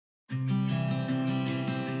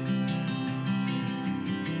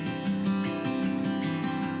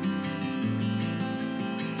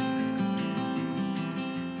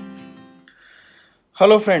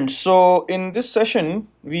Hello friends, so in this session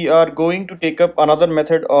we are going to take up another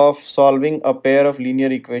method of solving a pair of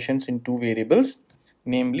linear equations in two variables,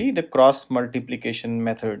 namely the cross multiplication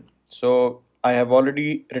method. So I have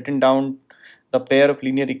already written down the pair of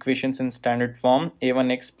linear equations in standard form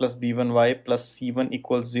a1x plus b1y plus c1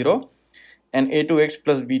 equals 0 and a2x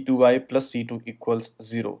plus b2y plus c2 equals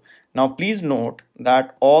 0. Now please note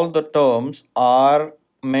that all the terms are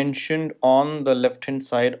mentioned on the left hand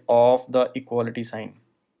side of the equality sign,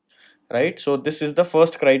 right? So this is the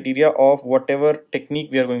first criteria of whatever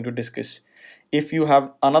technique we are going to discuss. If you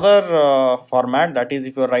have another format, that is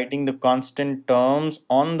if you are writing the constant terms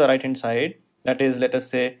on the right hand side, that is, let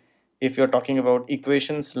us say if you're talking about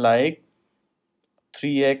equations like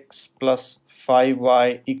 3x plus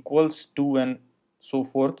 5y equals 2 and so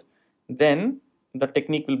forth, then the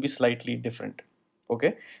technique will be slightly different.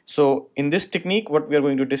 Okay, so in this technique what we are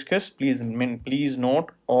going to discuss, please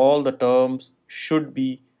note all the terms should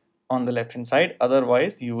be on the left hand side,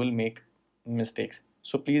 otherwise you will make mistakes.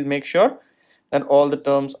 So please make sure that all the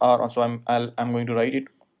terms are on. So I'm going to write it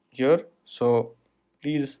here, so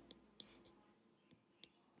please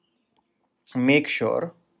make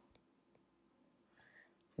sure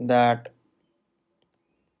that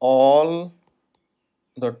all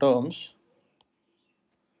the terms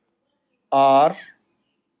are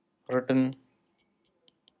written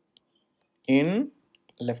in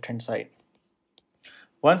left hand side.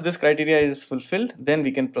 Once this criteria is fulfilled, then we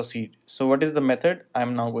can proceed. So what is the method? I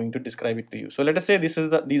am now going to describe it to you. So let us say these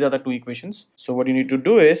are the two equations. So what you need to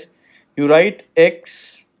do is you write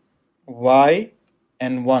x, y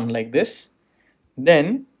and 1 like this.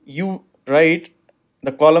 Then you write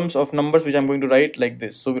the columns of numbers which I'm going to write like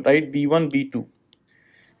this. So write b1, b2,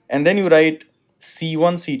 and then you write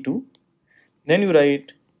c1, c2, then you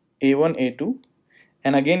write a1, a2,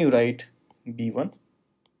 and again you write b1,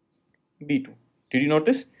 b2. Did you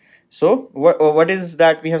notice? So what is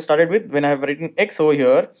that we have started with? When I have written x over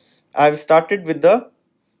here, I have started with the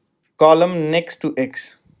column next to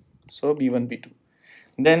x, so b1, b2,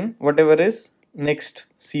 then whatever is next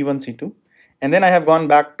c1, c2, and then I have gone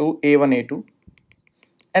back to a1, a2,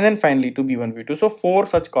 and then finally to b1, b2. So 4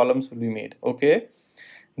 such columns will be made. Okay,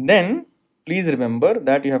 then please remember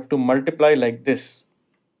that you have to multiply like this: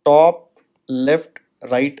 top, left,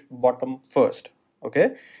 right, bottom first.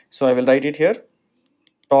 Okay, so I will write it here: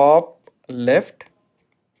 top left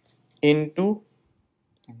into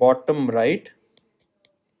bottom right,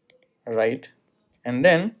 and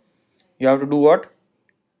then you have to do what?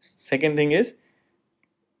 Second thing is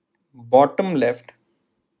bottom left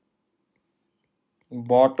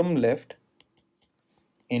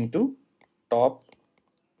into top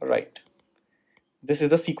right. This is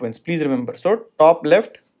the sequence, please remember. So top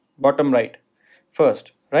left, bottom right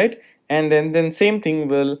first, right? And then same thing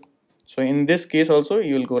will, so in this case also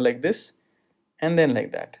you will go like this and then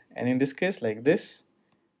like that, and in this case like this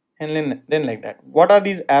and then like that. What are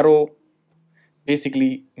these arrow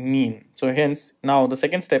basically mean? So hence now the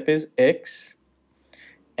second step is x,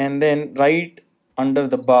 and then right under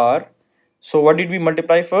the bar. So what did we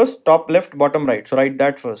multiply first? Top left, bottom right. So write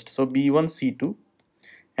that first. So b1, c2,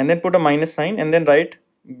 and then put a minus sign and then write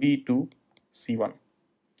b2, c1.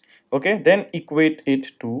 Okay, then equate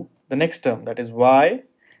it to the next term, that is y,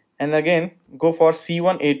 and again go for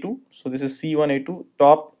c1, a2. So this is c1, a2,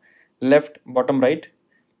 top left, bottom right,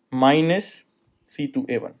 minus c2,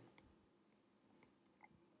 a1.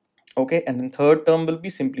 Okay, and then third term will be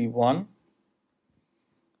simply 1,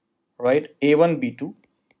 right? a1, b2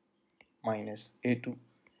 minus a2,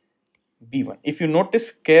 b1. If you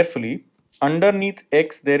notice carefully, underneath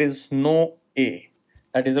x there is no a,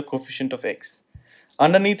 that is the coefficient of x.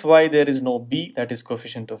 Underneath y there is no b, that is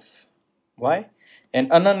coefficient of y,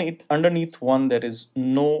 and underneath 1 there is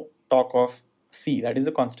no talk of c, that is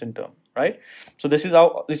the constant term, right? So this is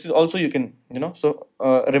how, this is also you can, so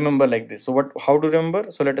remember like this. So how to remember?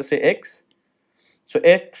 So let us say x, so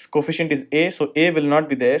x coefficient is a, so a will not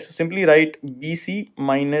be there, so simply write bc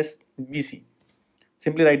minus bc,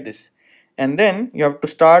 simply write this, and then you have to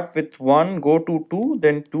start with 1, go to 2,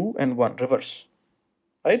 then 2 and 1, reverse,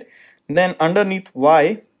 right? Then underneath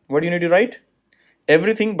y, what do you need to write?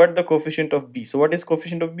 Everything but the coefficient of b. So what is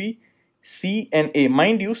coefficient of b? C and a.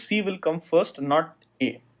 Mind you, c will come first, not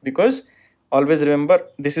a, because always remember,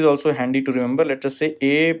 this is also handy to remember. Let us say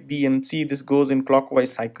a, b and c, this goes in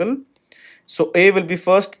clockwise cycle. So a will be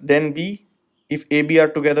first, then b. If a, b are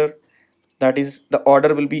together, that is the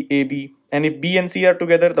order will be a, b, and if b and c are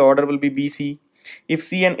together, the order will be b, c. If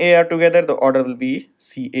c and a are together, the order will be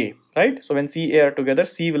c, a, right? So when c, a are together,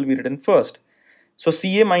 c will be written first. So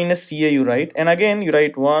ca minus ca you write, and again you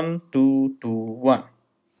write 1, 2, 2, 1.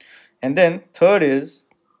 and then third is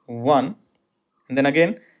 1, and then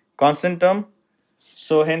again constant term,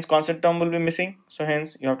 so hence constant term will be missing, so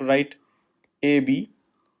hence you have to write AB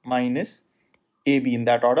minus AB in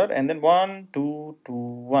that order, and then 1 2 2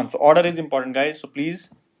 1. So order is important, guys, so please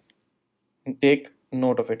take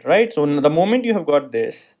note of it, right? So the moment you have got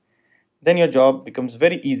this, then your job becomes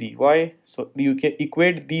very easy. Why? So you can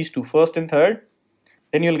equate these two, first and third,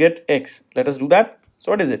 then you'll get x. Let us do that.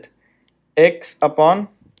 So what is it? X upon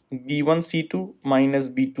b1 c2 minus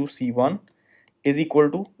b2 c1 is equal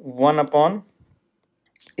to 1 upon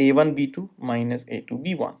a1 b2 minus a2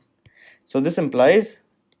 b1. So this implies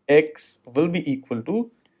x will be equal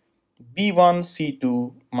to b1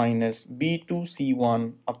 c2 minus b2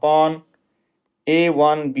 c1 upon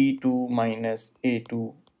a1 b2 minus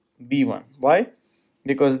a2 b1. Why?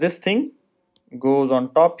 Because this thing goes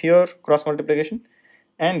on top here, cross multiplication,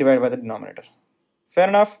 and divided by the denominator. Fair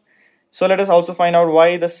enough. So let us also find out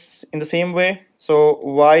y this in the same way. So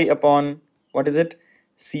y upon, what is it,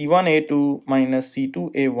 c1 a2 minus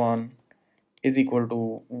c2 a1 is equal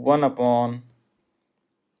to 1 upon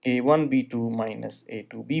a1 b2 minus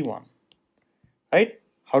a2 b1, right?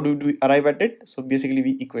 How do we arrive at it? So basically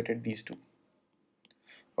we equated these two.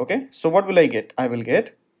 Okay, so what will I get? I will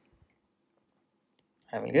get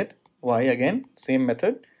y, again same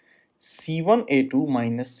method, c1 a2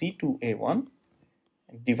 minus c2 a1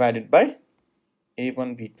 divided by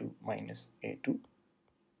a1 b2 minus a2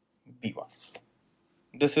 b1.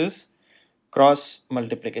 This is cross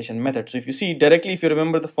multiplication method. So if you see directly, if you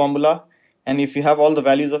remember the formula, and if you have all the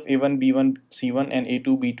values of a1 b1 c1 and a2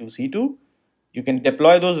 b2 c2, you can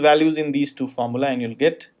deploy those values in these two formula and you'll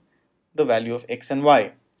get the value of x and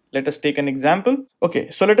y. Let us take an example.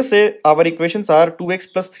 Okay, so let us say our equations are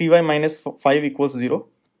 2x plus 3y minus 5 equals 0.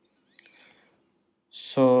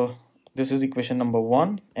 So this is equation number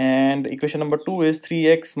 1, and equation number 2 is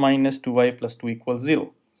 3x minus 2y plus 2 equals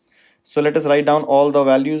 0. So let us write down all the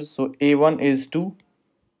values. So a1 is 2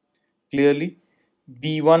 clearly,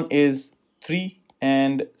 b1 is 3,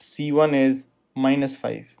 and c1 is minus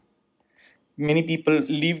 5. Many people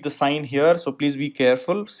leave the sign here, so please be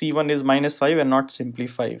careful. C1 is minus 5 and not simply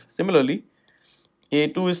 5. Similarly,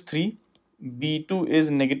 A2 is 3, B2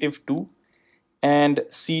 is negative 2, and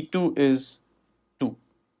C2 is 2.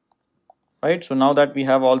 Right? So now that we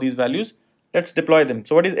have all these values, let's deploy them.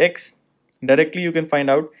 So what is X? Directly you can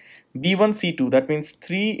find out B1 C2, that means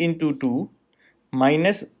 3 into 2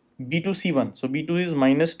 minus B2 C1. So B2 is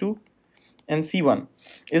minus 2 and C1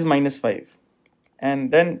 is minus 5.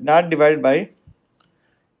 And then that divided by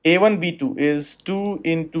a1 b2 is 2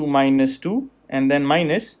 into minus 2 and then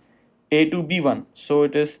minus a2 b1, so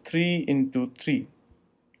it is 3 into 3.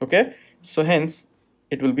 Okay, so hence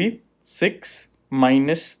it will be 6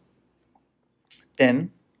 minus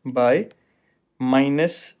 10 by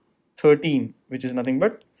minus 13, which is nothing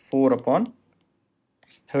but 4 upon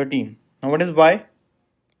 13. Now what is y?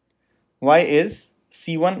 Y is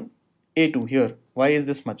c1 a2 here. Y is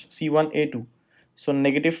this much, c1 a2. So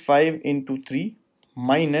negative 5 into 3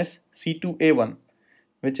 minus c2 a1,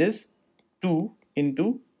 which is 2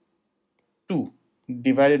 into 2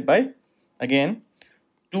 divided by, again,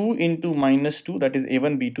 2 into minus 2, that is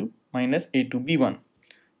a1 b2 minus a2 b1.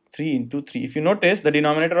 3 into 3. If you notice, the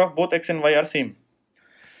denominator of both x and y are same.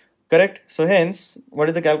 Correct? So hence, what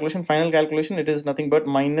is the calculation? Final calculation, it is nothing but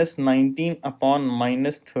minus 19 upon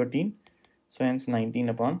minus 13. So hence 19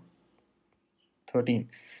 upon 13.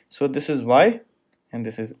 So this is y and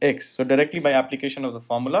this is x. So directly by application of the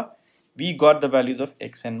formula, we got the values of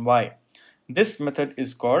x and y. This method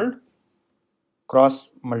is called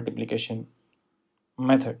cross multiplication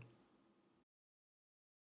method.